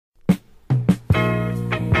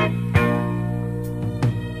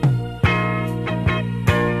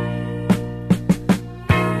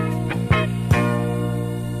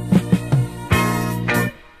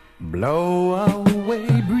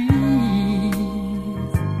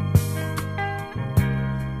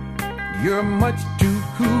You're much too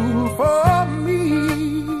cool for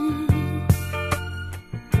me.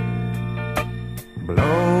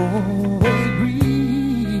 Blow away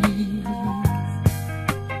breeze,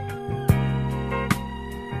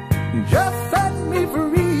 just set me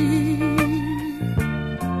free.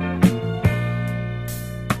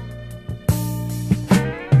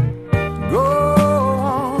 Go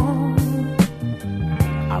on,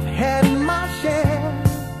 I've had my share.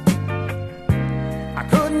 I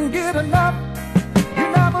couldn't get enough. You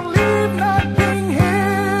never leave nothing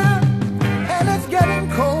here, and it's getting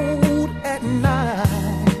cold at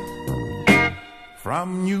night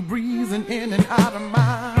from you breezing in and out of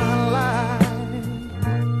my life.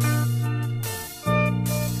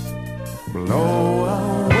 Blow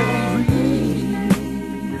away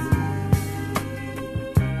breeze,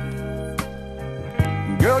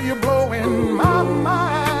 girl, you're blowing my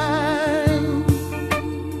mind.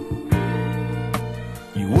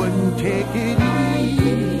 You wouldn't take it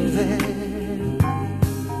easy.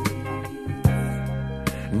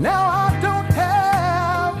 Now I don't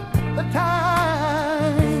have the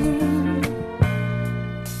time.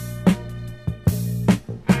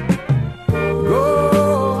 Go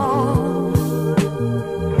on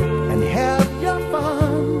and have your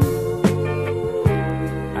fun.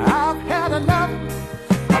 I've had enough.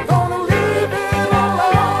 I'm gonna leave it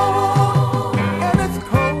alone. And it's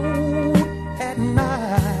cold at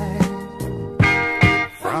night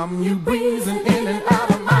from you breezing in and out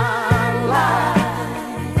of my life.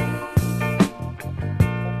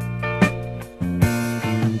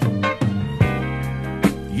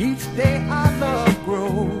 Each day our love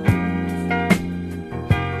grows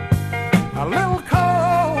a little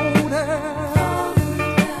colder,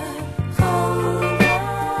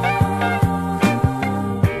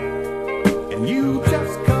 and you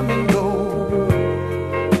just come and go,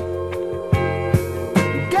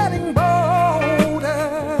 getting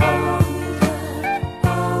bolder.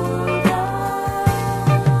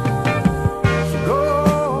 So go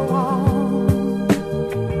on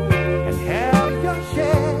and have your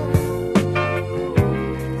share.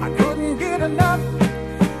 I couldn't get enough.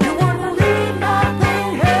 You wouldn't leave nothing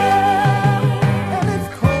here, and it's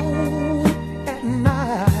cold at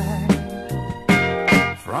night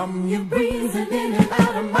from you breezing in and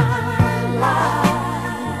out of my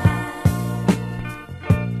life,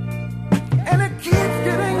 and it keeps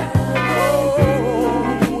getting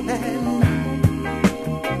cold at night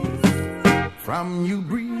from you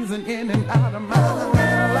breezing in and out of my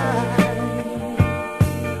life.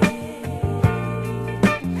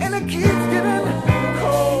 And it keeps getting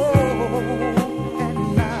cold at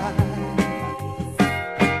night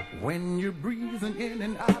when you're breathing in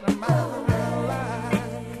and out of my life.